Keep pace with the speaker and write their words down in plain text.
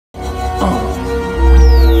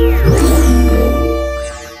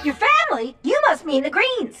family, you must mean the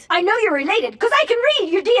Greens. I know you're related because I can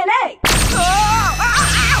read your DNA.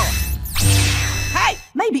 Hey,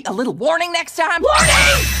 maybe a little warning next time.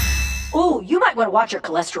 Warning! Ooh, you might want to watch your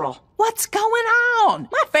cholesterol. What's going on?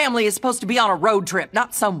 My family is supposed to be on a road trip,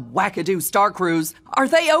 not some wackadoo star cruise. Are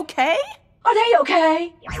they okay? Are they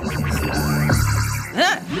okay?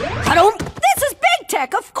 This is big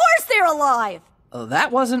tech. Of course they're alive.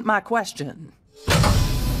 That wasn't my question.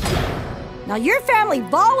 Now, your family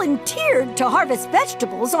volunteered to harvest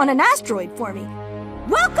vegetables on an asteroid for me.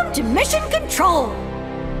 Welcome to Mission Control.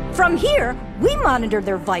 From here, we monitor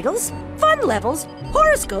their vitals, fun levels,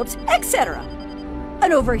 horoscopes, etc.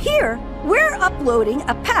 And over here, we're uploading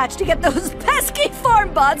a patch to get those pesky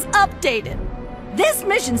farm bots updated. This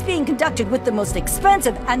mission's being conducted with the most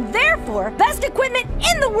expensive and therefore best equipment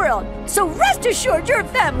in the world. So rest assured your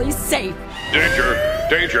family's safe. Danger!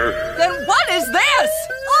 Danger! Then what is this?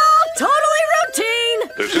 Oh, totally routine.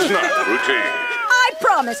 This is not routine. I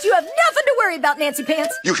promise you have nothing to worry about, Nancy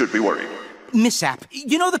Pants. You should be worried. Mishap,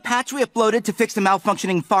 you know the patch we uploaded to fix the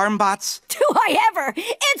malfunctioning farm bots? Do I ever?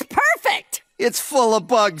 It's perfect. It's full of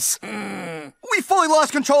bugs. We fully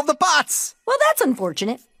lost control of the bots. Well, that's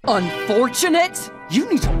unfortunate. Unfortunate? You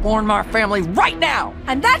need to warn my family right now.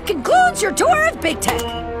 And that concludes your tour of Big Tech.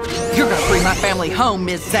 You're gonna bring my family home,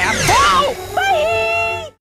 Ms. Zap. Whoa!